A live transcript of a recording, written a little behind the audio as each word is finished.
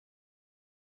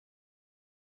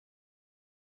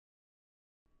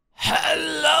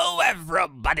Hello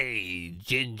everybody,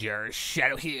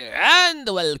 Gingershadow here, and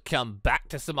welcome back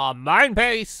to some more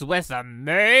Modpack with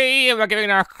me. We're giving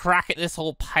our crack at this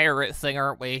whole pirate thing,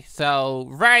 aren't we? So,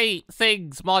 right,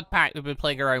 things, Modpack we've been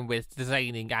playing around with,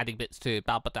 designing, adding bits to,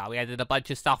 blah blah blah. We added a bunch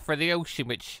of stuff for the ocean,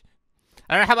 which,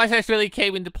 I don't know how much this really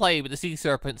came into play, but the sea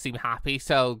serpents seem happy,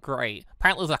 so great.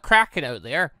 Apparently there's a kraken out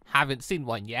there, haven't seen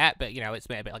one yet, but you know, it's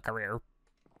maybe like a rare,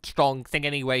 strong thing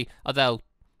anyway, although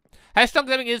how strong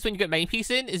the is when you get main piece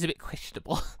in is a bit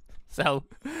questionable. So,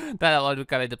 that one would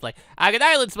come into play. An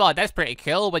islands mod, that's pretty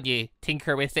cool when you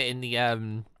tinker with it in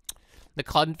the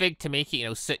config to make it, you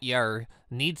know, suit your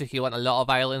needs. If you want a lot of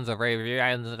islands or very few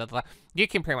islands, blah, blah, blah, you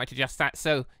can pretty much adjust that.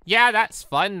 So, yeah, that's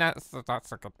fun. That's a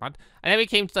good mod. And then we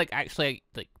came to, like, actually,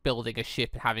 like, building a ship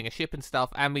and having a ship and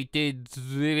stuff. And we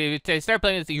started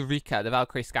playing with Eureka, the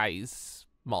Valkyrie Skies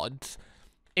mod.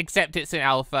 Except it's in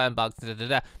alpha and bugs,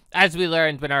 as we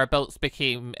learned when our boats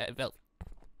became, I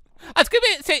was going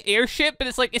to say airship, but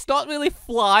it's like, it's not really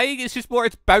flying, it's just more,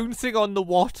 it's bouncing on the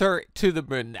water to the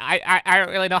moon. I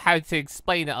don't really know how to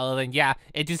explain it other than, yeah,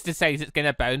 it just decides it's going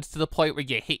to bounce to the point where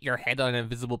you hit your head on an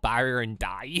invisible barrier and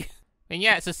die. And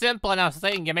yeah, it's a simple enough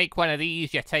thing. You make one of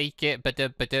these, you take it,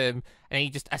 and then you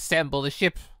just assemble the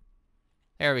ship.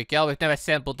 There we go, we've now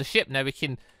assembled the ship, now we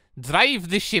can drive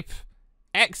the ship.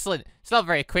 Excellent. It's not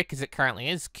very quick as it currently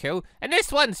is. Cool. And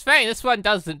this one's fine. This one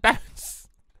doesn't bounce.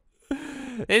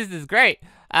 This is great.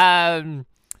 And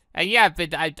yeah,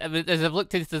 but as I've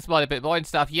looked into this mod a bit more and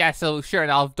stuff, yeah, so sure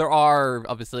enough, there are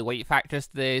obviously weight factors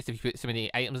to this. If you put so many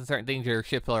items in certain things, your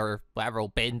ship or whatever will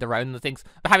bend around the things.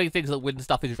 But having things like wood and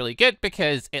stuff is really good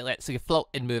because it lets you float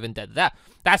and move and that.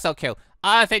 That's so cool.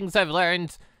 Other things I've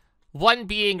learned, one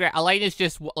being, a line is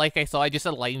just, like I saw, it just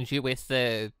aligns you with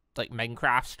the like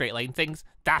Minecraft straight line things.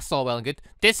 That's all well and good.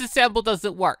 Disassemble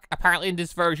doesn't work. Apparently in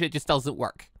this version it just doesn't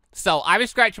work. So I was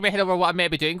scratching my head over what I may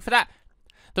be doing for that.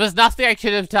 There was nothing I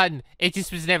could have done. It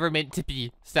just was never meant to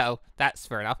be. So that's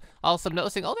fair enough. Also I'm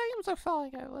noticing all the items are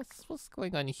falling out. What's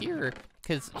going on here?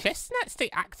 Because chestnuts stay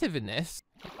active in this.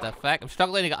 What the fuck? I'm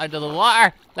struggling to get under the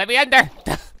water. Let me under.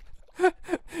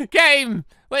 Game!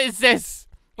 What is this?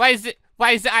 Why is it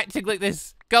acting like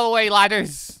this? Go away,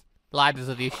 ladders. Ladders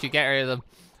are the issue. Get rid of them.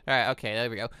 Alright, okay, there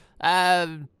we go.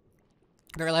 Don't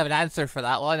really have an answer for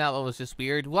that one. That one was just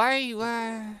weird. Why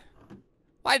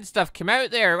did stuff come out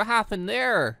there? What happened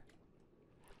there?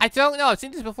 I don't know. I've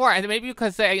seen this before. And maybe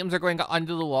because the items are going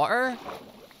under the water?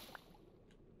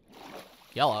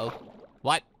 Yellow.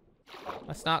 What?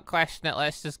 Let's not question it.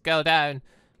 Let's just go down.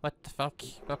 What the fuck?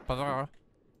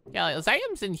 Yeah, there's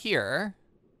items in here.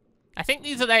 I think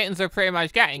these are the items we're pretty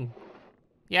much getting.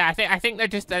 Yeah, I think they're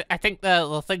just, I think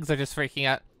the things are just freaking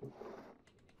out.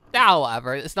 Nah,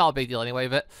 whatever, it's not a big deal anyway,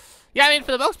 but yeah, I mean,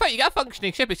 for the most part, you got a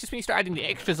functioning ship. It's just when you start adding the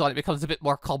extras on, it becomes a bit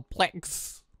more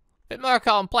complex.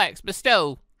 But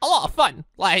still, a lot of fun.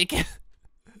 Like,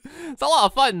 it's a lot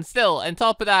of fun still. On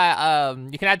top of that,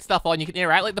 you can add stuff on, you can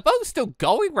interact. Like, the boat's still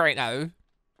going right now.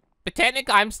 But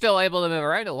technically, I'm still able to move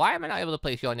around. Why am I not able to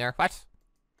place you on there? What?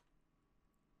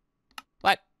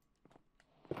 What?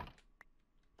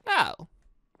 Oh.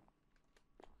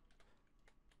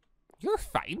 You're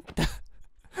fine.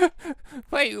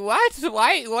 Wait, what?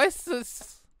 Why? What's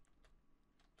this?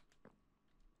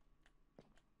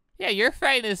 Yeah, you're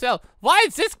fine as well. Why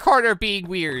is this corner being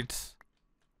weird?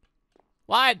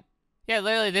 What? Yeah,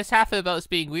 literally, this half of the boat's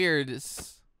being weird.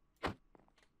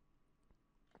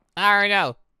 I don't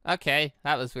know. Okay,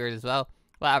 that was weird as well.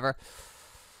 Whatever.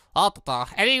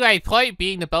 Anyway, point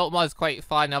being, the boat mod is quite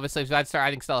fun. Obviously, if I start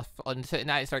adding stuff onto it,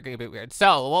 now it started getting a bit weird.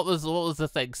 So, what was the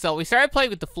thing? So, we started playing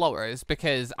with the floaters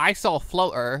because I saw a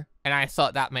floater and I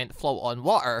thought that meant float on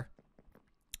water.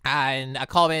 And a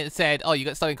comment said, "Oh, you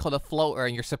got something called a floater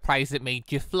and you're surprised it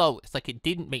made you float." It's like, it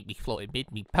didn't make me float, it made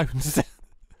me bounce.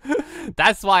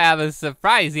 That's why I was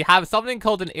surprised. You have something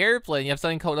called an airplane, you have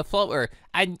something called a floater,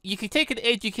 and you can take an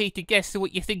educated guess to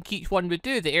what you think each one would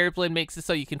do. The airplane makes it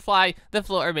so you can fly, the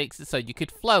floater makes it so you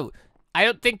could float. I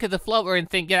don't think of the floater and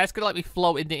think, yeah, that's gonna let me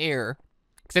float in the air.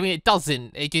 Because, I mean, it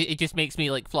doesn't. It just makes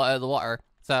me, like, float out of the water.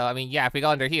 So, I mean, yeah, if we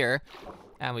go under here,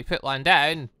 and we put one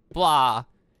down, blah,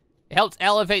 it helps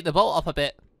elevate the boat up a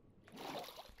bit.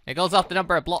 It goes up the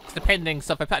number of blocks depending,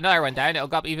 so if I put another one down, it'll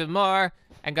go up even more.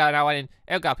 And go another one in,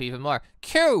 it'll go up even more.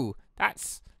 Cool!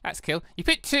 That's cool. You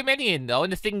put too many in though,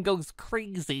 and the thing goes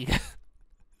crazy.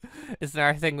 It's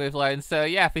another thing we've learned. So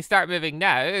yeah, if we start moving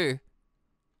now,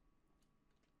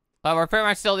 well, we're pretty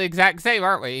much still the exact same,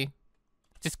 aren't we?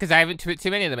 Just because I haven't put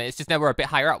too many of them in. It's just now we're a bit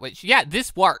higher up, which, yeah,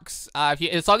 this works.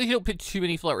 As long as you don't put too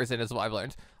many floaters in, is what I've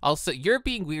learned. Also, you're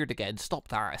being weird again. Stop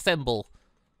that. Assemble.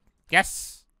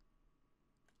 Yes.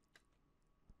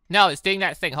 No, it's doing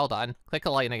that thing. Hold on. Click a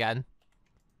line again.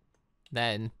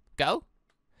 Then go.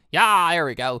 Yeah, there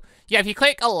we go. Yeah, if you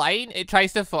click a line, it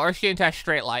tries to force you into a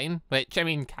straight line, which, I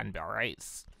mean, can be alright.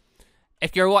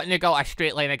 If you're wanting to go a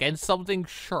straight line against something,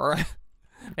 sure.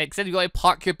 Makes sense. You want to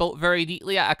park your boat very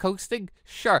neatly at a coasting?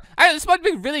 Sure. And this might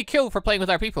be really cool for playing with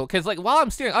other people, because, like, while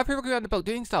I'm steering, other people go on the boat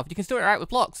doing stuff. You can still interact with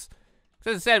blocks.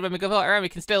 So as I said, when we go out around, we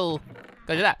can still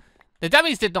go do that. The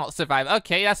dummies did not survive.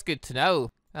 Okay, that's good to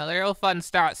know. Well, the real fun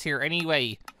starts here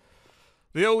anyway.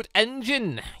 The old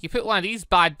engine. You put one of these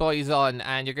bad boys on,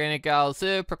 and you're going to go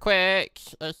super quick.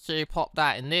 Let's see, pop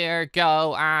that in there,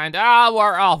 go, and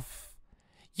we're off.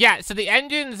 Yeah, so the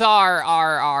engines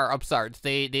are absurd.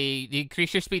 They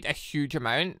increase your speed a huge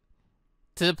amount,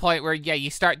 to the point where, yeah, you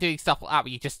start doing stuff like that,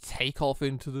 where you just take off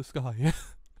into the sky.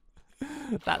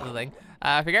 That's the thing.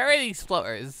 If we get rid of these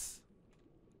floaters,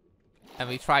 and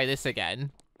we try this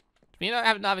again. You know,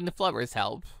 not having the floaters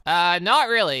help. Not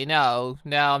really, no.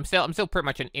 No, I'm still pretty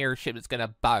much an airship that's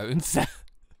gonna bounce.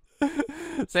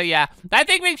 So yeah, that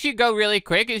thing makes you go really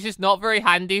quick. It's just not very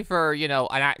handy for, you know,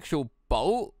 an actual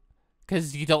boat.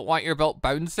 Because you don't want your boat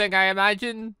bouncing, I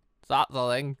imagine. So that's the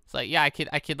thing. It's like, yeah,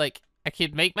 I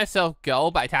could make myself go,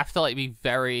 but I'd have to, like, be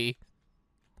very...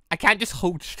 I can't just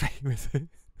hold straight with it.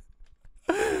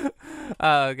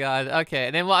 Oh god, okay.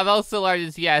 And then what I've also learned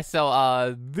is, yeah,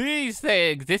 so these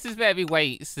things, this is meant to be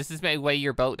weights. This is meant to weigh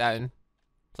your boat down.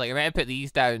 So you're meant to put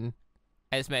these down,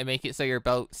 and it's meant to make it so your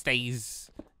boat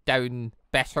stays down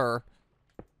better.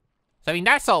 So I mean,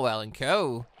 that's all well and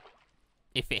cool,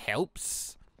 if it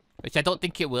helps, which I don't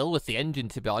think it will with the engine,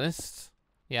 to be honest.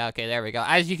 Yeah, okay, there we go.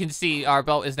 As you can see, our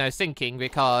boat is now sinking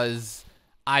because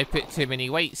I put too many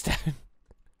weights down.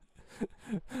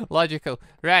 Logical.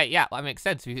 Right, yeah, that makes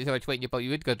sense. If you so much weight in your boat, you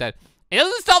would go down. It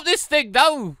doesn't stop this thing,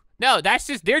 though! No, that's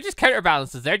just, they're just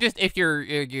counterbalances. They're just, if you're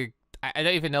I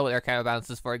don't even know what they're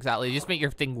counterbalances for exactly. They just make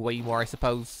your thing way more, I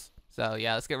suppose. So,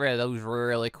 yeah, let's get rid of those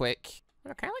really quick.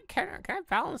 Can I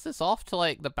balance this off to,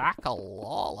 like, the back a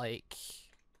lot? Like,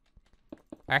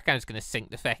 I reckon I'm just gonna sink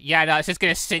the yeah, no, it's just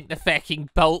gonna sink the fucking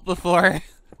boat before...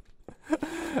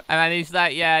 I managed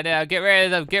that, yeah, no, get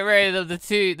rid of them,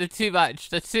 they're too much,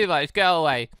 go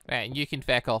away. Right, and you can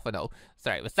feck off and all.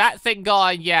 Sorry, with that thing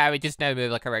gone, yeah, we just now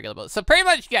move like a regular boat. So pretty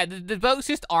much, yeah, the boats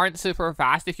just aren't super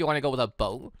fast if you want to go with a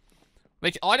boat.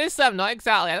 Which, honestly, I'm not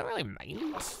exactly, I don't really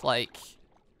mind. Like,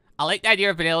 I like the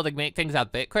idea of being able to make things a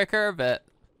bit quicker, but,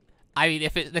 I mean,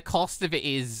 if the cost of it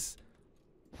is,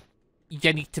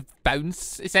 you need to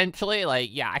bounce, essentially,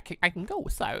 like, yeah, I can go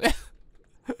without.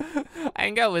 I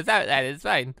can go without that, it's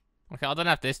fine. Okay, I don't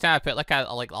have this time. I put like a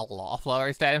lot of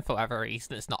floaters down for whatever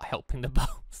reason. It's not helping the boat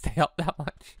stay up that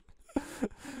much.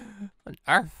 On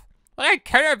earth. Well,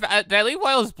 did I leave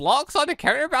one of those blocks on to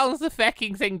counterbalance the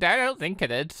fucking thing down? I don't think I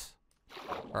did.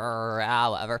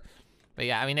 Whatever. But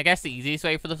yeah, I mean, I guess the easiest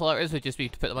way for the floaters would just be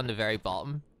to put them on the very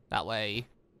bottom. That way,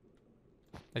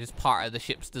 they're just part of the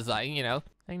ship's design, you know?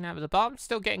 I think that the bottom's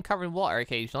still getting covered in water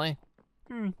occasionally.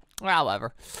 Well,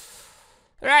 whatever.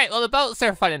 Right, well, the boats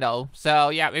are fun and all. So,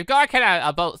 yeah, we've got kind of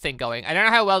a boat thing going. I don't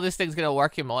know how well this thing's going to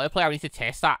work in multiplayer. We need to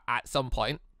test that at some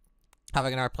point.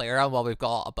 Having our player on while we've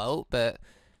got a boat. But,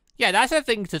 yeah, that's a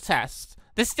thing to test.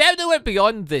 The step that went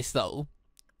beyond this, though,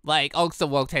 like, also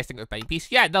while testing with main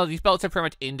piece. Yeah, no, these boats are pretty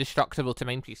much indestructible to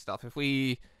main piece stuff. If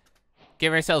we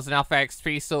give ourselves enough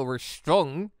XP so we're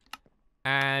strong,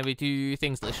 and we do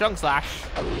things like Strong Slash,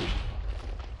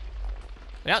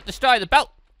 we don't destroy the boat,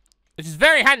 which is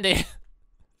very handy.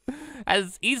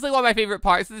 As easily one of my favorite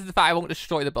parts is the fact I won't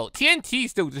destroy the boat. TNT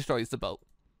still destroys the boat.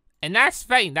 And that's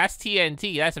fine, that's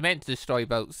TNT, that's meant to destroy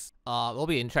boats. It'll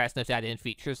be interesting if they add in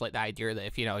features like the idea that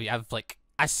if, you know, you have, like,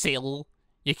 a sail,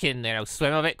 you can, you know,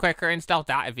 swim a bit quicker and stuff.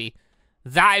 That'd be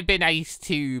nice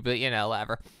too, but, you know,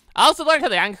 whatever. I also learned how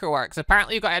the anchor works.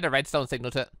 Apparently you've got to add a redstone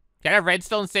signal to it. Get a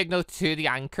redstone signal to the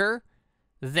anchor,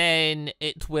 then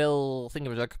it will,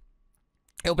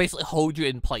 it'll basically hold you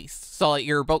in place. So, like,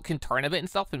 your boat can turn a bit and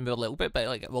stuff and move a little bit, but,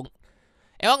 like, it won't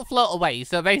float away.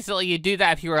 So, basically, you do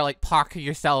that if you were, like, parking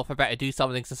yourself about to do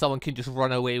something so someone can just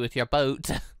run away with your boat.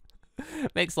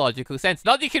 Makes logical sense.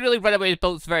 Not that you can really run away with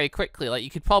boats very quickly. Like, you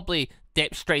could probably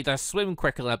dip straight or swim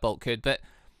quicker than a boat could, but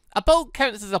a boat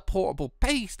counts as a portable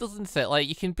base, doesn't it? Like,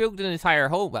 you can build an entire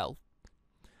home, well,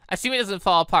 assuming it doesn't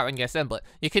fall apart when you assemble it.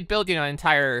 You could build, you know, an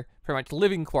entire, pretty much,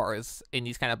 living quarters in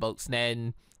these kind of boats, and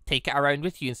then take it around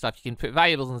with you and stuff. You can put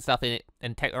valuables and stuff in it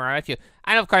and take them around with you.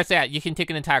 And of course, yeah, you can take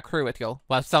an entire crew with you,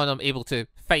 while some of them able to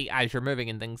fight as you're moving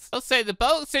and things. I'll say the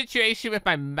boat situation with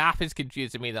my map is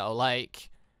confusing me though. Like,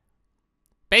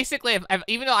 basically,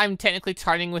 even though I'm technically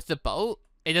turning with the boat,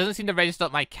 it doesn't seem to register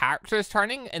that my character is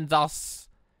turning, and thus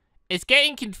It's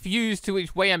getting confused to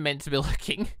which way I'm meant to be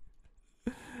looking.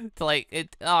 To like,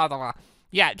 it, oh, I don't know.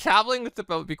 Yeah, traveling with the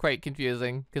boat would be quite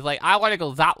confusing. Because like, I want to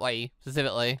go that way,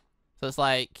 specifically. So it's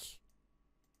like,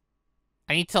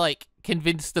 I need to like,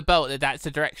 convince the boat that that's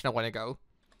the direction I want to go.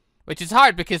 Which is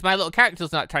hard because my little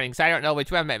character's not turning, so I don't know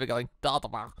which way I might be going.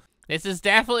 This is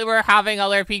definitely where having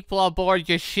other people on board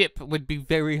your ship would be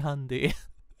very handy.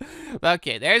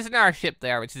 Okay, there's another ship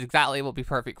there, which is exactly what will be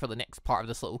perfect for the next part of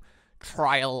this little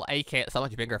trial, aka it's a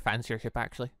much bigger, fancier ship,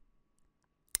 actually.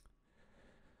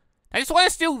 I just want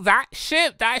to steal that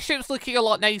ship. That ship's looking a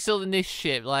lot nicer than this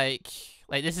ship. Like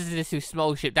this is this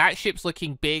small ship. That ship's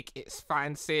looking big. It's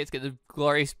fancy. It's got the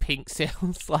glorious pink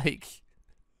sails. Like,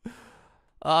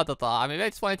 I mean, I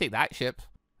just want to take that ship.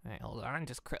 Right, hold on,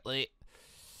 just quickly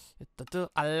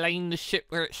align the ship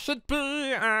where it should be,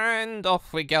 and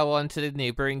off we go on to the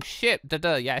neighbouring ship.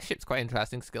 Yeah, ship's quite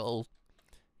interesting. Skill.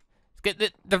 Let's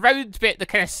get the round bit, the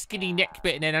kind of skinny neck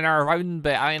bit, and then our round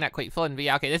bit. I find that quite fun. But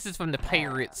yeah, okay, this is from the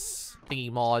Pirates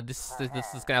thingy mod. This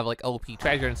is gonna have like OP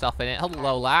treasure and stuff in it.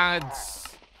 Hello, lads.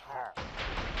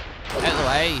 Out of the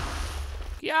way.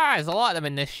 Yeah, there's a lot of them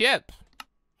in this ship.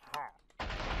 Out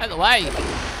of the way.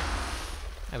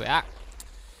 There we are.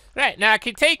 Right, now I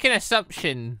can take an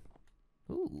assumption.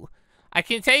 Ooh. I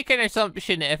can take an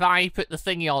assumption that if I put the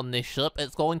thingy on this ship,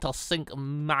 it's going to sink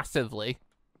massively.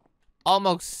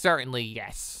 Almost certainly,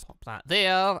 yes. Pop that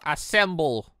there.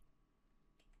 Assemble.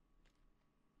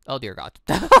 Oh, dear God.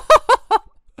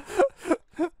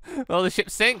 Will the ship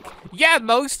sink? Yeah,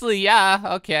 mostly, yeah.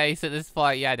 Okay, so this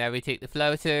part, yeah, now we take the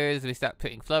floaters. We start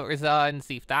putting floaters on,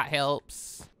 see if that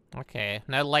helps. Okay,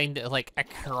 now lined it with like a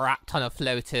crap ton of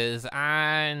floaters,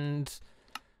 and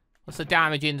what's the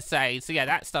damage inside? So yeah,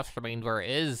 that stuff's remained where it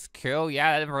is. Cool,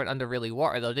 yeah, that never went under really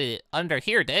water though, did it? Under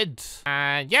here did.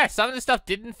 And yeah, some of the stuff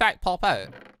did in fact pop out.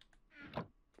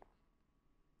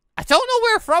 I don't know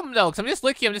where from though, because I'm just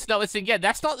looking, I'm just noticing, yeah,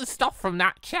 that's not the stuff from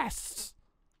that chest.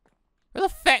 Where the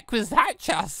feck was that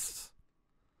chest?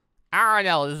 I don't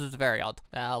know, this is very odd.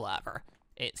 Well, whatever.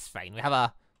 It's fine, we have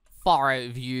a far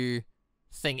out view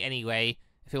thing anyway,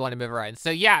 if we want to move around. So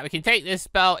yeah, we can take this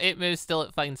boat, it moves still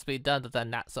at fine speed, done,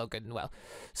 that's all good and well.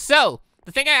 So,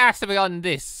 the thing I asked about on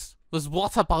this was,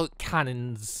 what about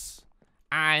cannons?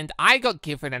 And I got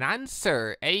given an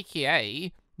answer,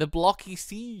 aka the Blocky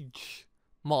Siege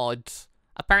mod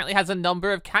apparently has a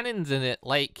number of cannons in it,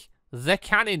 like the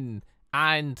cannon,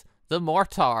 and the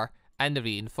mortar, and the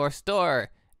reinforced door,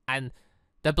 and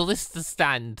the ballista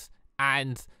stand,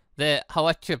 and the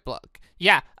Hawacha block.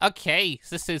 Yeah, okay,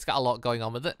 so this thing's got a lot going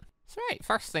on with it. So right,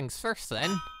 first things first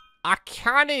then. A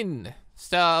cannon!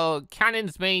 So,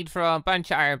 cannon's made from a bunch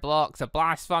of iron blocks, a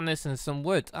blast furnace, and some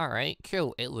wood. Alright,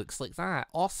 cool, it looks like that.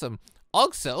 Awesome.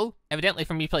 Also, evidently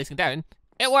from me placing down,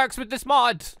 it works with this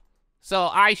mod! So,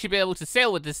 I should be able to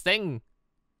sail with this thing.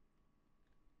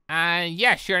 And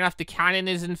yeah, sure enough, the cannon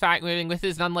is in fact moving with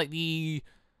us, and unlike the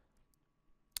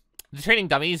training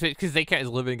dummies, because they count as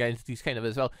living entities kind of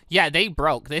as well. Yeah, they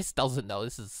broke. This doesn't know.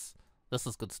 This is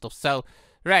good stuff. So,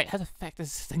 right, how the fuck does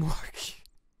this thing work?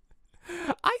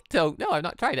 I don't know. I've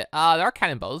not tried it. There are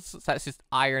cannonballs. So that's just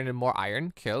iron and more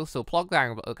iron. Cool. So plug the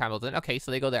iron cannonballs in. Okay, so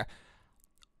they go there.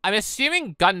 I'm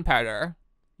assuming gunpowder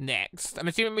next. I'm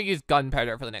assuming we use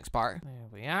gunpowder for the next part. There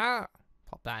we are.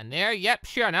 Pop that in there. Yep,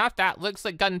 sure enough. That looks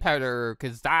like gunpowder,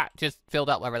 because that just filled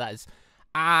up whatever that is.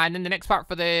 And then the next part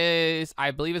for this,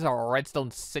 I believe, is a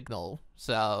redstone signal.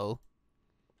 So,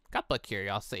 couple of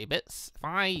curiosity bits. If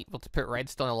I'm able to put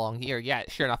redstone along here, yeah,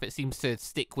 sure enough, it seems to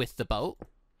stick with the boat.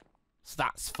 So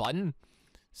that's fun.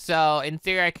 So, in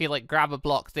theory, I could, like, grab a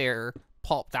block there,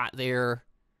 pop that there,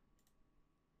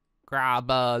 grab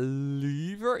a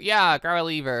lever. Yeah, grab a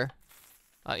lever.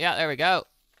 Oh, yeah, there we go.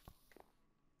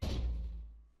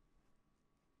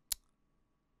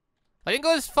 I didn't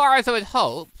go as far as I would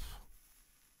hope.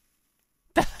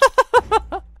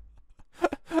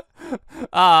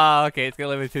 Ah, okay, it's got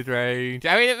limited range.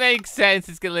 I mean, it makes sense,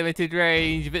 it's got limited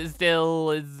range, but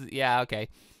still, yeah, okay.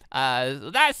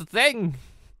 That's the thing.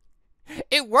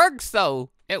 It works, though.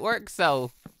 It works,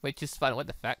 though, which is fun. What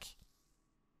the fuck?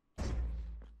 Are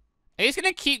you just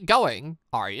gonna keep going?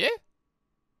 Are you?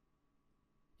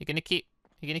 You're gonna keep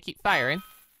firing?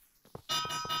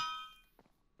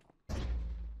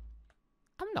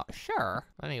 I'm not sure.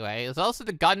 Anyway, there's also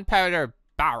the gunpowder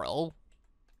barrel,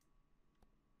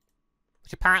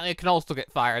 which apparently can also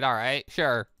get fired. Alright,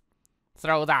 sure.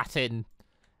 Throw that in.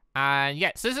 And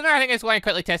yeah, so this is another thing I just want to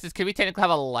quickly test is, could we technically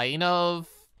have a line of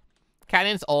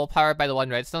cannons all powered by the one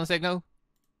redstone signal?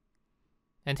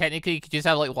 And technically you could just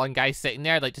have like one guy sitting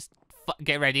there, like just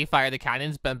get ready, fire the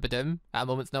cannons, bum ba dum, at a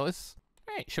moment's notice.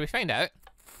 Alright, should we find out?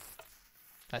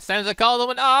 That sounds like all of them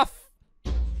went off.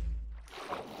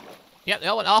 Yep, they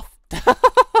all went off.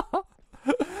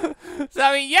 So,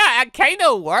 I mean, yeah, it kind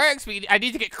of works. But I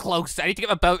need to get close. I need to get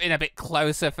my boat in a bit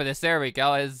closer for this. There we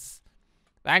go. Is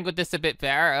angled this a bit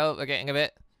better. Oh, we're getting a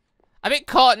bit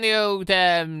caught in the old,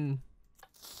 There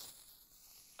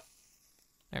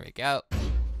we go.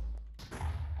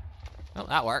 Oh,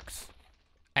 that works.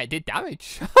 It did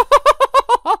damage.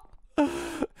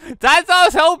 That's what I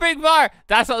was hoping for.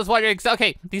 That's what I was wondering. So,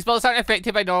 okay, these bullets aren't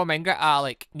affected by normal Minecraft.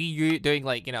 Like me doing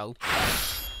like, you know,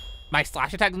 my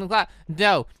slash attacks and like that.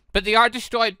 No, but they are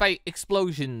destroyed by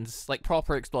explosions, like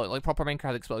proper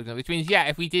Minecraft explosions. Which means, yeah,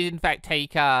 if we did in fact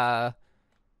take a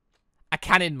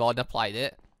cannon mod, applied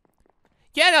it,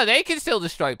 yeah, no, they can still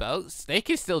destroy boats. They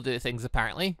can still do things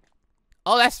apparently.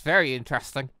 Oh, that's very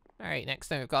interesting. All right, next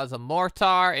thing we've got is a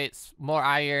mortar. It's more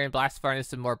iron, blast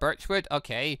furnace, and more birchwood.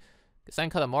 Okay. It's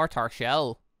something called a mortar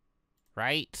shell.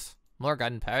 Right. More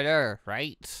gunpowder.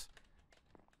 Right.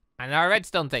 And our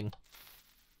redstone thing.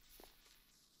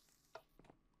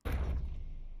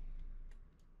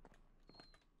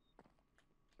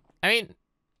 I mean,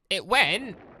 it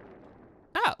went.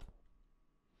 Oh.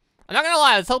 I'm not gonna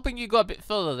lie, I was hoping you'd go a bit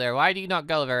further there. Why do you not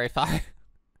go very far?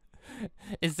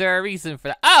 Is there a reason for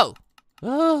that? Oh!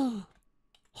 Oh!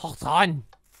 Hold on.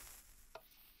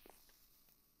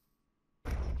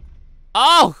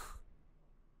 Oh!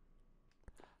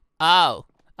 Oh.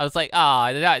 I was like,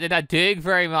 oh, they're not doing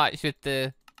very much with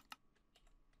the...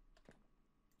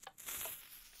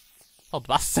 Hold the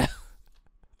bus.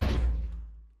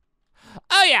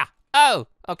 Oh, yeah! Oh!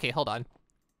 Okay, hold on.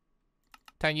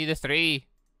 Turn you to 3.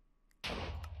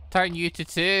 Turn you to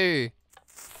 2.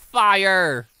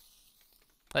 Fire!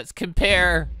 Let's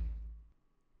compare.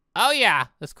 Oh, yeah.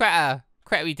 That's quite a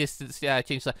wee distance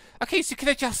change. Okay, so you can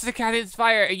adjust the cannon's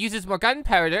fire. It uses more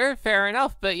gunpowder. Fair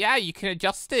enough. But yeah, you can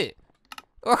adjust it.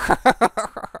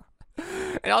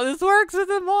 And all this works with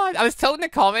the mod. I was told in the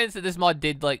comments that this mod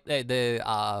did like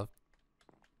the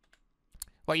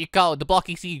what you call it, the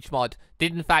Blocky Siege mod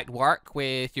did in fact work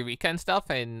with Eureka and stuff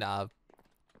and all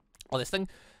this thing.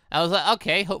 I was like,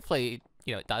 okay, hopefully,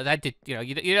 you know, it does. I did, you know,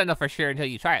 you don't know for sure until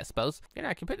you try it, I suppose. You know,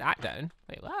 I can put that down.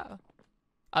 Wait, wow.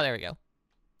 Oh, there we go.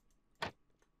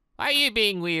 Why are you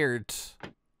being weird?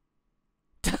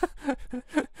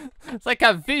 It's like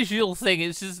a visual thing.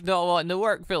 It's just not wanting to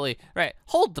work fully. Right,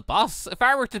 hold the bus. If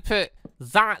I were to put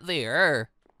that there,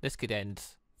 this could end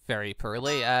very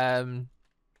poorly. I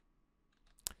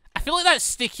feel like that's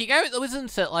sticking out though,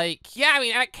 isn't it? Like, yeah, I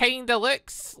mean, it kind of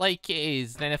looks like it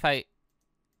is. Then if I...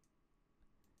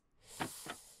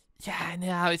 Yeah,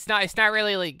 no, it's not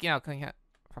really like, you know, coming out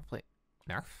properly.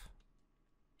 Nerf.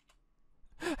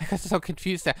 I got so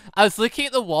confused there. I was looking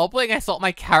at the wobbling, I thought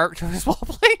my character was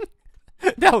wobbling.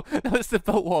 No, it's the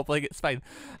boat wobbling, it's fine.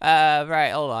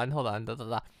 Right, hold on. Da, da,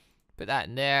 da. Put that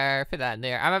in there,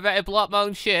 I'm about to blow up my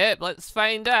own ship, let's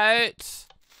find out.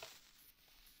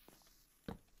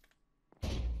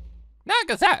 No, it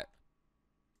goes out.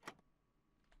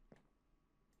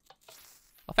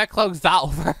 If I close that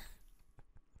over.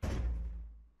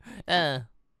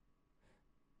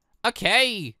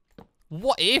 Okay.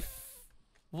 What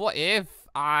if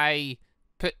I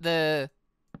put the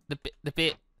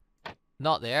bit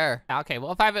not there? Okay,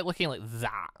 what if I have it looking like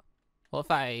that? What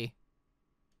if I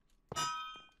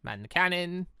man the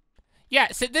cannon?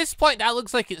 Yeah, so at this point that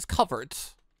looks like it's covered.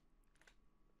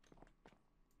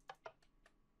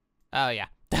 Oh yeah.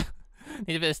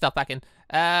 Need a bit of stuff back in.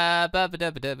 Gunpowder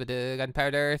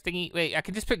thingy. Wait, I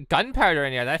can just put gunpowder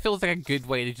in there. That feels like a good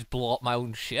way to just blow up my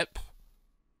own ship.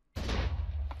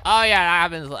 Oh yeah,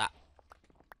 that happens.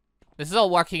 This is all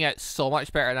working out so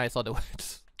much better than I thought it would.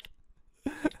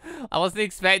 I wasn't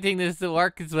expecting this to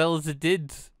work as well as it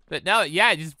did. But no,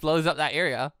 yeah, it just blows up that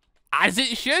area. As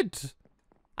it should.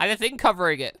 I had a thing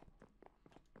covering it.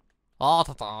 Oh,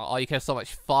 you can have so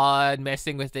much fun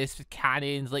messing with this with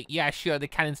cannons. Like, yeah, sure, the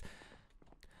cannons...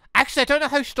 Actually, I don't know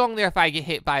how strong they are if I get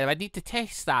hit by them. I need to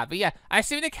test that. But yeah, I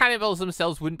assume the cannonballs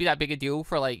themselves wouldn't be that big a deal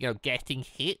for, like, you know, getting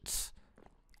hit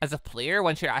as a player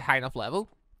once you're at a high enough level.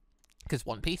 Because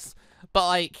One Piece. But,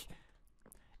 like,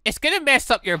 it's going to mess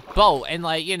up your boat. And,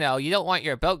 like, you know, you don't want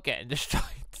your boat getting destroyed.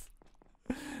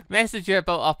 Messes your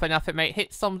boat up enough, it might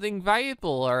hit something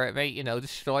valuable. Or it might, you know,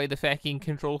 destroy the fucking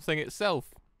control thing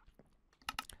itself.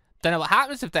 Don't know what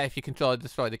happens if you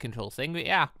destroy the control thing, but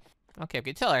yeah. Okay, I've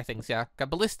got two other things here. Got a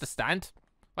ballista stand.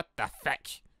 What the fuck?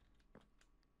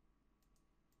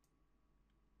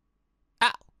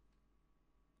 Ah.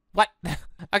 What?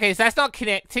 Okay, so that's not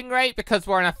connecting right because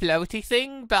we're on a floaty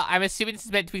thing, but I'm assuming this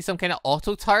is meant to be some kind of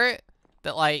auto turret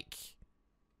that, like...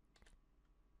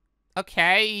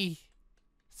 Okay.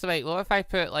 So wait, what if I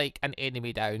put, like, an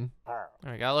enemy down?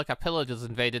 There we go, look, a pillar just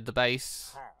invaded the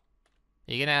base.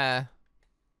 You gonna...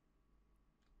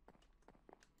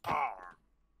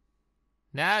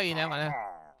 No, you don't wanna...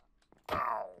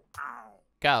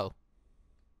 Go.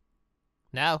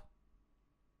 No.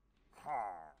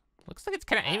 Looks like it's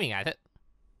kind of aiming at it.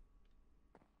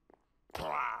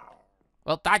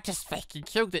 Well, that just fucking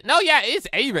killed it. No, yeah, it is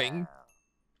aiming.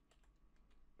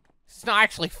 It's not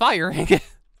actually firing.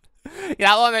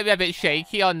 Yeah, that one might be a bit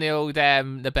shaky on the old,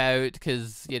 the boat,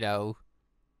 because, yeah,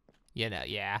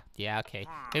 okay.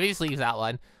 Maybe just leave that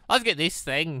one. Let's get this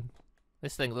thing.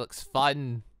 This thing looks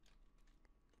fun.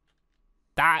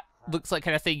 That looks like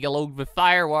kind of thing you'll load with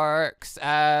fireworks.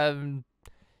 Yeah,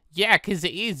 because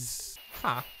it is.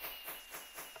 Huh.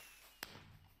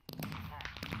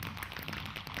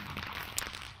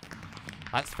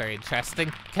 That's very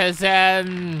interesting. Because,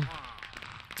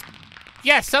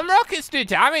 yeah, some rockets do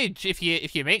damage if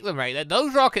you make them right.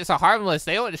 Those rockets are harmless.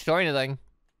 They don't destroy anything.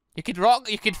 You could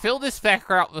fill this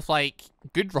fecker up with, like,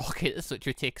 good rockets, which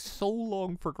would take so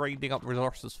long for grinding up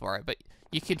resources for it, but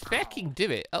you could fucking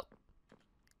do it. Oh.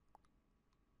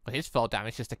 Well, his fall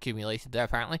damage just accumulated there,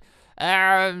 apparently.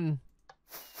 Well.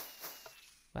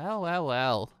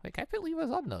 Wait, can I put levers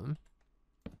on them?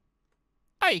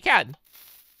 Oh, you can.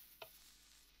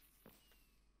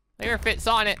 Lever fits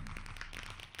on it.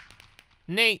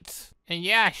 Neat. And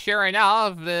yeah, sure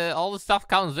enough, all the stuff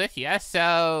comes with you,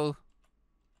 so...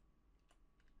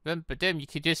 You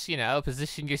could just,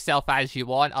 position yourself as you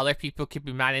want. Other people could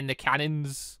be manning the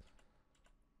cannons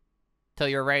till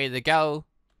you're ready to go.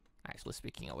 Actually,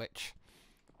 speaking of which,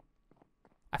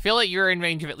 I feel like you're in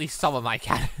range of at least some of my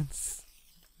cannons.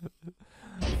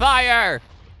 Fire!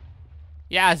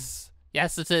 Yes.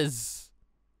 Yes, it is.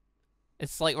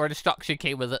 It's like where destruction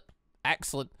came with it.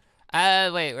 Excellent.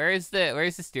 Wait, where's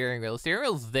the steering wheel? The steering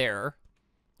wheel's there.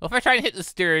 Well, if I try and hit the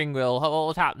steering wheel, what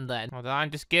will happen then? Hold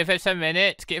on, just give it a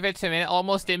minute. Give it a minute.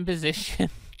 Almost in position.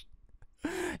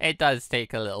 It does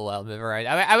take a little while to move around.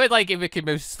 I would like if it could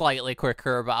move slightly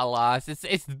quicker, but alas,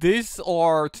 it's this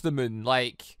or to the moon.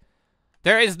 Like,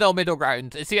 there is no middle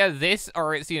ground. It's either this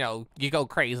or it's, you go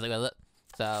crazy with it.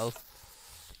 So,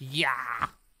 yeah.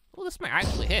 Well, this might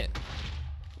actually hit.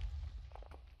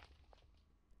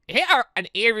 It hit an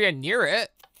area near it.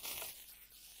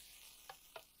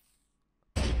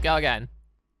 Go again.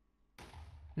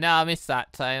 No, I missed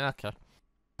that time. Okay.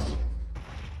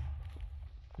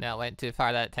 No, I went too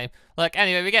far that time. Look,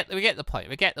 anyway, we get the point.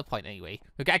 We get the point anyway.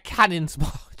 We've got a cannons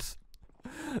mod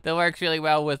that works really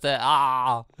well with it.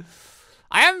 I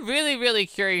am really, really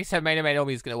curious how Main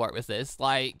Omi is going to work with this.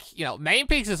 Like, Main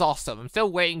Piece is awesome. I'm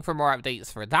still waiting for more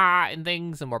updates for that and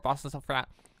things and more boss and stuff for that.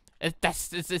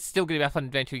 It's still going to be a fun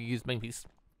adventure to use Main Piece.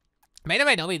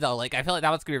 Main Omi, though, like, I feel like that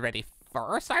one's going to be ready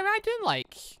first, I imagine.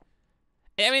 Like,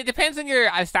 I mean, it depends on your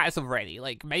status of ready.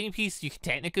 Like, Main Piece, you can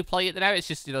technically play it now. It's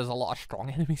just, there's a lot of strong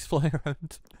enemies flying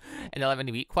around. And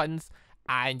 11 weak ones.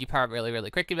 And you power up really, really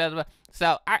quickly. Blah, blah, blah.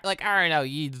 So, I don't know.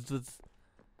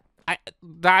 I'd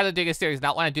rather dig a series.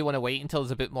 That one, I do want to wait until there's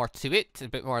a bit more to it. A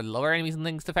bit more lower enemies and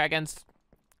things to fight against.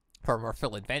 For a more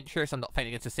full adventure. So I'm not fighting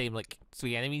against the same, like,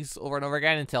 3 enemies over and over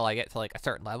again until I get to, like, a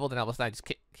certain level. Then I'll just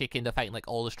kick into fighting, like,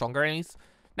 all the stronger enemies.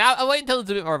 Now, I'll wait until there's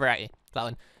a bit more variety. That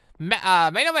one.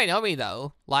 Main Omi,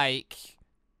 though, like,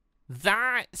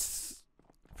 that's...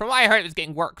 From what I heard, it was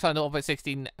getting worked on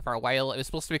 1.16 for a while. It was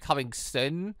supposed to be coming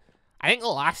soon. I think the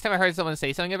last time I heard someone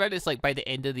say something about it, it's, like, by the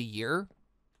end of the year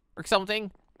or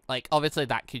something. Like, obviously,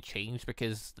 that could change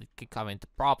because it could come into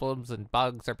problems and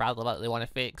bugs or bad luck they want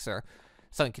to fix, or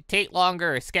something could take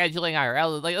longer, or scheduling,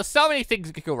 IRL. Like, there's so many things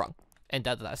that could go wrong. And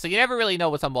so you never really know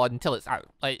what's on mod until it's out.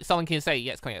 Like, someone can say,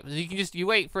 yeah, it's coming out. So you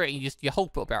wait for it and you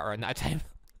hope it'll be out around that time.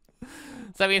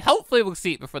 So, I mean, hopefully we'll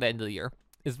see it before the end of the year,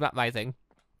 is my thing.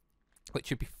 Which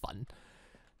would be fun.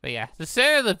 But yeah, the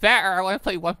sooner the better. I want to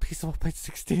play One Piece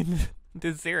 1.16,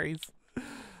 the series.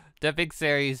 The big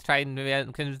series, trying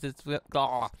to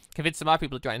convince some more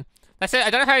people to join. That's it.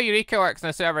 I don't know how Eureka works on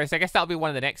the server, so I guess that'll be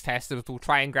one of the next tests. We'll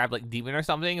try and grab, like, Demon or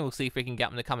something, and we'll see if we can get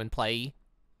them to come and play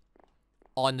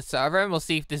on the server, and we'll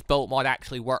see if this boat mod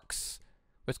actually works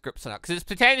with groups or not. Because it's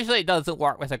potentially it doesn't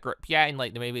work with a group yet, and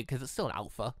like maybe because it's still an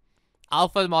alpha.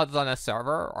 Alpha mods on a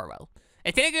server, or well,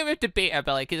 it's taking a bit of beta,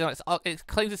 but like it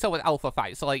claims it's still with alpha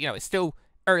 5, so like it's still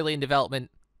early in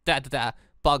development.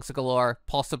 Bugs galore,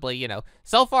 possibly.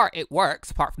 So far it works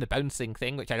apart from the bouncing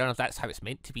thing, which I don't know if that's how it's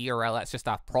meant to be, or well, that's just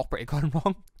a property gone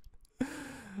wrong.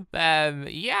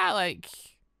 Yeah, like,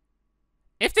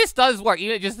 if this does work,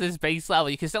 even at just this base level,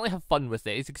 you can certainly have fun with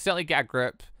it. You can certainly get a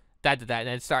group, and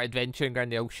then start adventuring around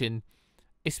the ocean,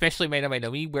 especially Men of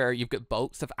Enemy, where you've got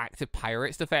boats of active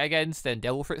pirates to fight against and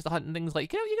devil fruits to hunt and things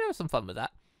like, you can have some fun with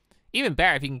that. Even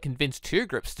better if you can convince 2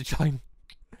 groups to join.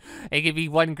 It could be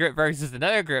 1 group versus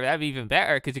another group. That'd be even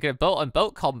better because you could have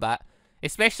boat-on-boat combat.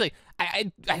 Especially,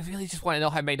 I really just want to know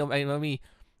how Men of Enemy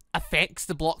affects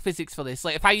the block physics for this.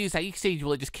 Like, if I use Ice Age,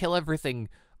 will it just kill everything?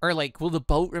 Or, like, will the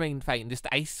boat remain fine? Just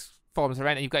the ice forms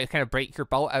around and you've got to kind of break your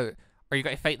boat out. Or you've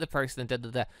got to fight the person and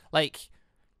da-da-da. Like,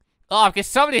 oh, I've got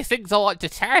so many things I want to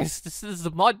test. This is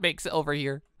the mod makes it over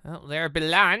here. Well, there be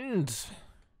land.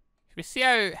 Should we see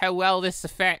how well this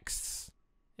affects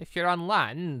if you're on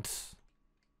land?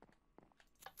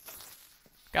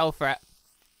 Go for it.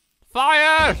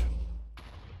 Fire!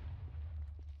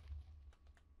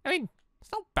 I mean,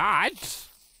 it's not bad.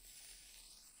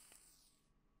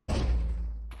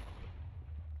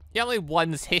 The only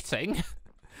one's hitting.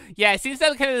 Yeah, it seems to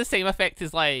have kind of the same effect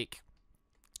as, like,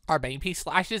 our main piece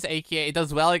slashes, aka it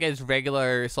does well against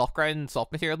regular soft ground,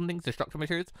 soft materials and things, destructive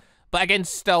materials. But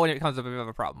against stone, it becomes a bit of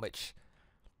a problem, which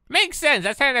makes sense.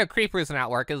 That's kind of how creepers and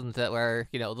that work, isn't it? Where,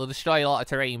 you know, they'll destroy a lot of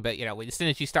terrain, but, you know, as soon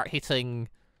as you start hitting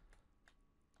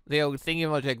the old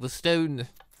thingamajig, the stone, it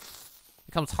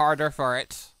becomes harder for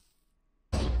it.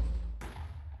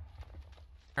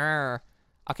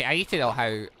 Okay, I need to know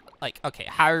how, like, okay,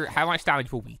 how much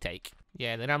damage will we take?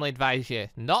 Yeah, they normally advise you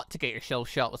not to get yourself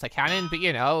shot with a cannon, but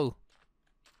you know,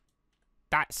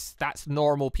 that's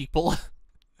normal people.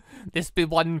 This be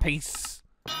one piece.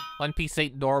 One piece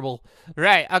ain't normal.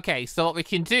 Right, okay, so what we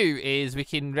can do is we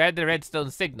can read the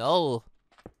redstone signal.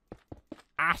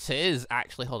 At is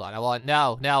actually, hold on, hold on,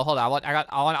 I want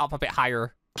it up a bit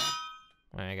higher.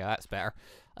 There you go, that's better.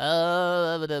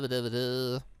 How's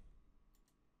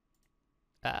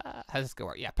this gonna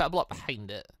work? Yeah, put a block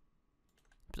behind it.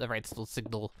 Put the redstone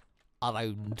signal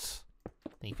around.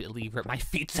 Then you put a lever at my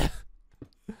feet.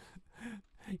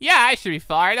 Yeah, that should be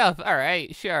far enough.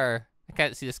 Alright, sure. I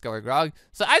can't see this going wrong.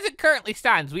 So as it currently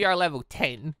stands, we are level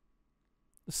 10.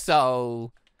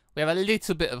 So we have a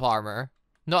little bit of armor.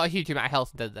 Not a huge amount of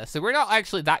health into this. So we're not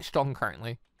actually that strong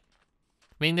currently.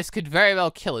 I mean, this could very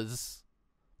well kill us.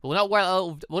 But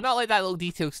we'll not let that little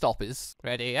detail stop us.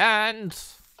 Ready, and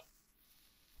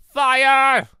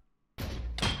fire!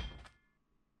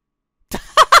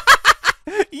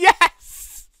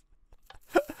 Yes!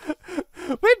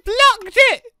 We blocked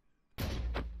it!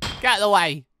 Get out of the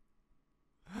way.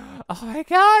 Oh my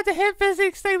god, the hit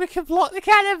physics thing, we can block the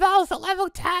cannonballs at level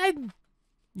 10!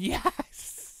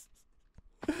 Yes!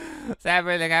 It's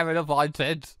everything I would have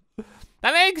wanted.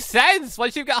 That makes sense!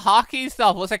 Once you've got hockey and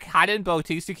stuff, what's a cannonball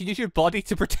too, so you can use your body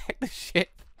to protect the ship.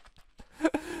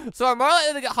 So we're more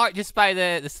likely to get hurt just by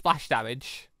the splash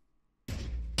damage.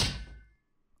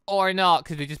 Or not,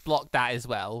 because we just blocked that as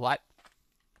well. What?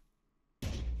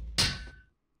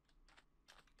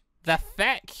 The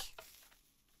feck?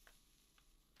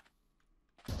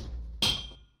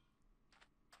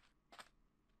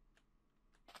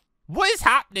 What is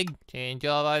happening? Change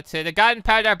over to the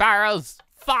gunpowder barrels.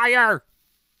 Fire!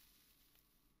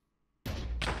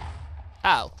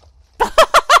 Oh.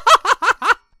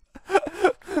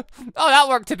 Oh, that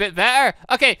worked a bit better.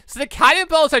 Okay, so the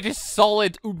cannonballs are just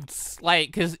solid oomps, like,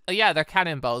 because, yeah, they're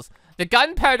cannonballs. The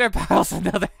gunpowder barrels, on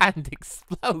the other hand,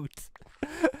 explode.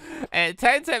 And it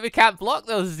turns out we can't block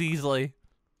those as easily.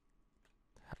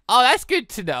 Oh, that's good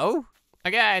to know.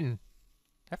 Again,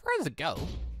 how far does it go?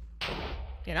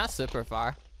 Yeah, not super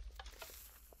far.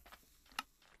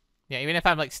 Yeah, even if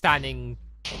I'm, like, standing...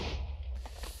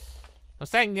 I'm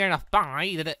standing near enough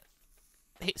by that it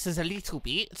hits us a little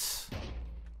bit.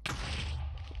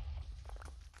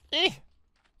 Eh.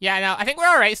 Yeah, no, I think we're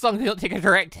alright as long as we don't take a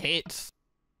direct hit.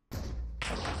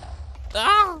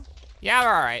 Ah! Yeah,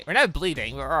 we're alright. We're not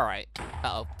bleeding, but we're alright.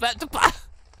 Uh-oh. But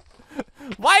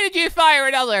why did you fire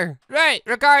another? Right,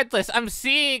 regardless, I'm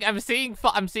seeing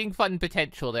fun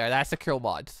potential there. That's a cool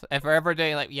mod. If we're ever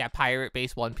doing, like, yeah,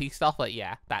 pirate-based One Piece stuff, like,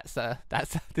 yeah,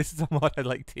 this is a mod I'd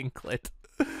like to include.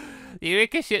 The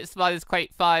Eureka Shoots mod is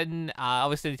quite fun.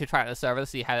 Obviously need to try it on the server to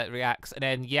see how it reacts. And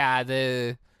then, yeah,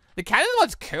 the cannon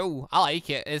mod's cool. I like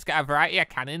it. It's got a variety of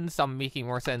cannons, some making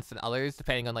more sense than others,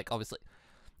 depending on, like, obviously.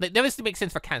 Like, they obviously make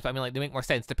sense for cannons, but I mean, like, they make more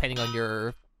sense depending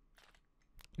on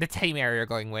the time area you're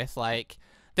going with. Like,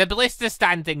 the ballista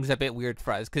stand thing's a bit weird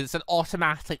for us, because it's an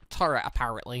automatic turret,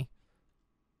 apparently.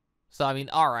 So, I mean,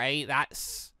 alright,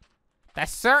 that's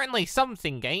certainly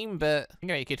something, game, but, you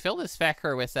know, you could fill this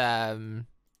fecker with,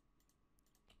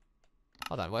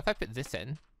 hold on, what if I put this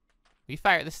in? We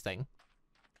fire at this thing.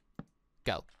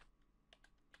 Go.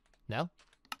 No?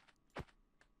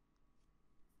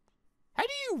 How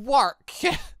do you work?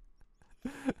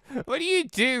 What do you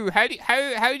do? How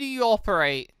do you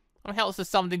operate? What else if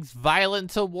something's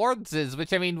violent towards us?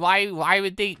 Which, I mean, why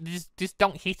would they just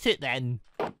don't hit it then?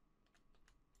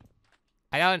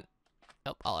 I don't...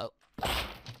 Oh, hello.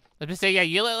 Let's just say, yeah,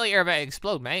 you look like you're about to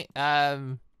explode, mate.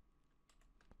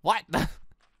 What?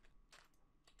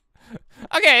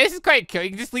 Okay, this is quite cool. You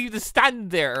can just leave the stand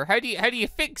there. How do you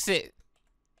fix it?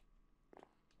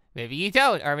 Maybe you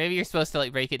don't, or maybe you're supposed to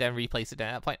like break it down, replace it down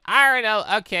at that point. I don't know.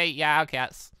 Okay, yeah, okay,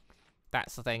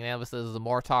 that's the thing. And obviously, there's the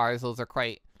mortars. Those are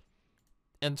quite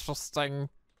interesting.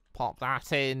 Pop that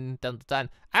in. Dun dun.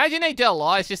 I imagine they do a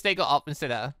lot. It's just they go up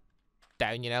instead of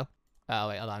down. You know. Oh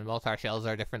wait, hold on. Mortar shells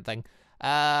are a different thing.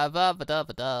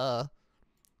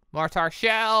 Mortar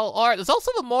shell, or there's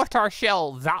also the mortar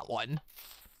shell. That one.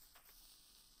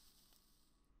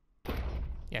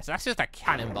 Yeah, so that's just a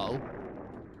cannonball.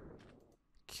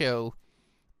 Cool.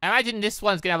 I imagine this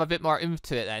one's gonna have a bit more oomph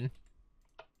to it then.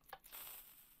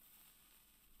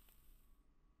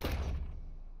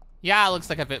 Yeah, it looks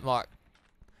like a bit more.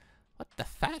 What the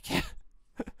fuck?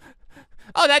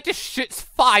 Oh, that just shoots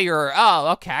fire. Oh,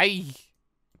 okay.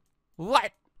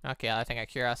 What? Okay, I think I'm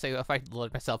curious if I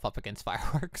load myself up against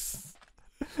fireworks.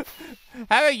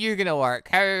 How are you gonna work?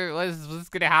 What's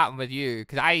gonna happen with you?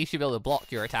 Because I should be able to block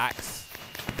your attacks.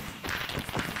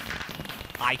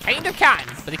 I kind of can,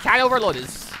 but it can't overload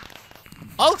us.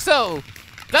 Also,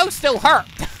 those still hurt.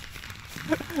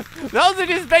 Those are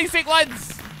just basic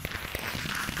ones.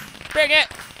 Bring it.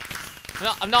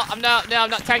 I'm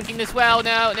not tanking this well.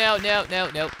 No.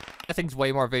 That thing's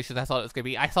way more vicious than I thought it was gonna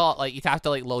be. I thought like you'd have to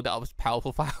like load it up with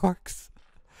powerful fireworks.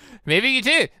 Maybe you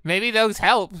do. Maybe those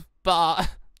help, but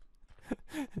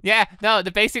yeah, no,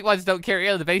 the basic ones don't carry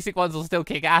on. The basic ones will still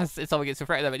kick ass if someone gets in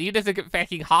front of them. And even if they get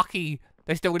fucking hockey,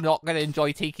 they're still not gonna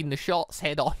enjoy taking the shots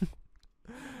head on.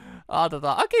 I don't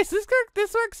know. Okay, so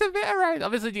this works a bit around.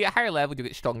 Obviously, you get higher level, you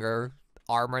get stronger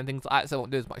armor and things like that, so it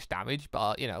won't do as much damage.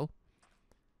 But you know,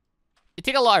 it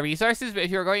take a lot of resources. But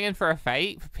if you're going in for a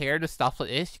fight, prepared with stuff like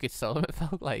this, you could summon it.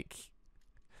 Felt like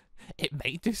it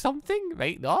might do something,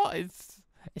 might not.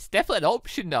 It's definitely an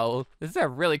option though. This is a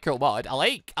really cool mod. I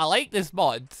like this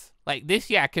mod. Like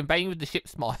this, yeah, combined with the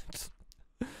ships mod.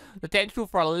 Potential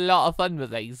for a lot of fun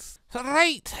with these.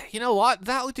 Right, you know what?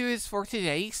 That'll do us for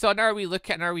today. So now we look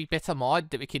at our wee bit of mod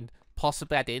that we can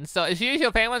possibly add in. So as usual,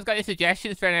 if anyone's got any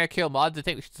suggestions for any cool mods I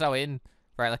think we should throw in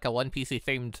for like a One PC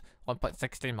themed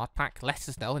 1.16 mod pack, let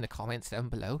us know in the comments down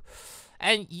below.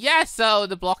 And yeah, so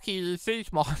the blocky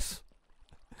siege mod.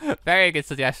 Very good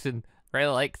suggestion. Really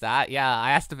like that. Yeah,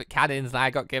 I asked about cannons and I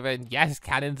got given, yes,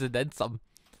 cannons and then some.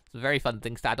 It's very fun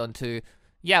things to add on to.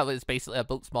 Yeah, well, it's basically a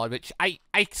boats mod, which I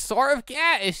sort of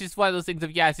get. It's just one of those things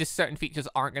of, yeah, it's just certain features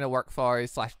aren't going to work for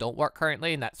 / don't work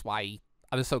currently, and that's why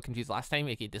I was so confused last time,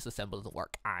 making disassemble doesn't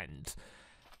work. And,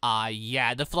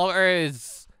 yeah, the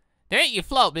floaters, they make you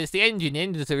float, but it's the engine. The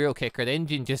engine's the real kicker. The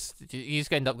engine you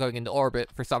just end up going into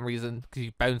orbit for some reason, because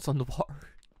you bounce on the water.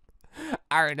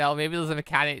 I don't know, maybe there's a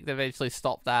mechanic to eventually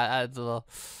stop that. I don't know.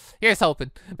 Here's hoping.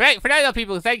 But right, for now though,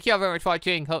 people, thank you all very much for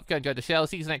watching. Hope you enjoyed the show.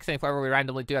 See you next time wherever we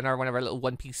randomly do another one of our little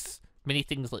One Piece mini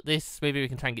things like this. Maybe we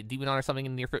can try and get Demon on or something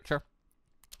in the near future.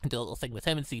 And do a little thing with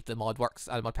him and see if the mod works,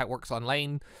 the mod pack works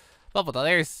online. Blah blah blah.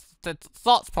 There's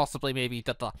thoughts possibly, maybe.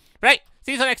 Blah, blah. Right,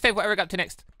 see you next time, whatever we got up to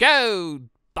next. Go!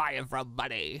 Bye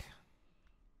everybody.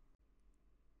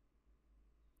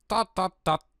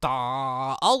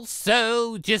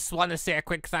 Also, just want to say a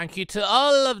quick thank you to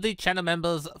all of the channel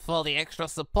members for the extra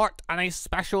support, and a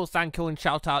special thank you and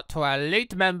shout out to our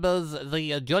late members,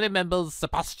 the Johnny members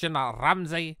Sebastian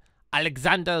Ramsey,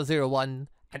 Alexander01,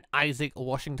 and Isaac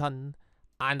Washington,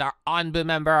 and our ANBU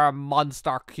member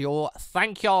MonsterQ.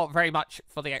 Thank you all very much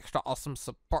for the extra awesome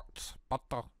support.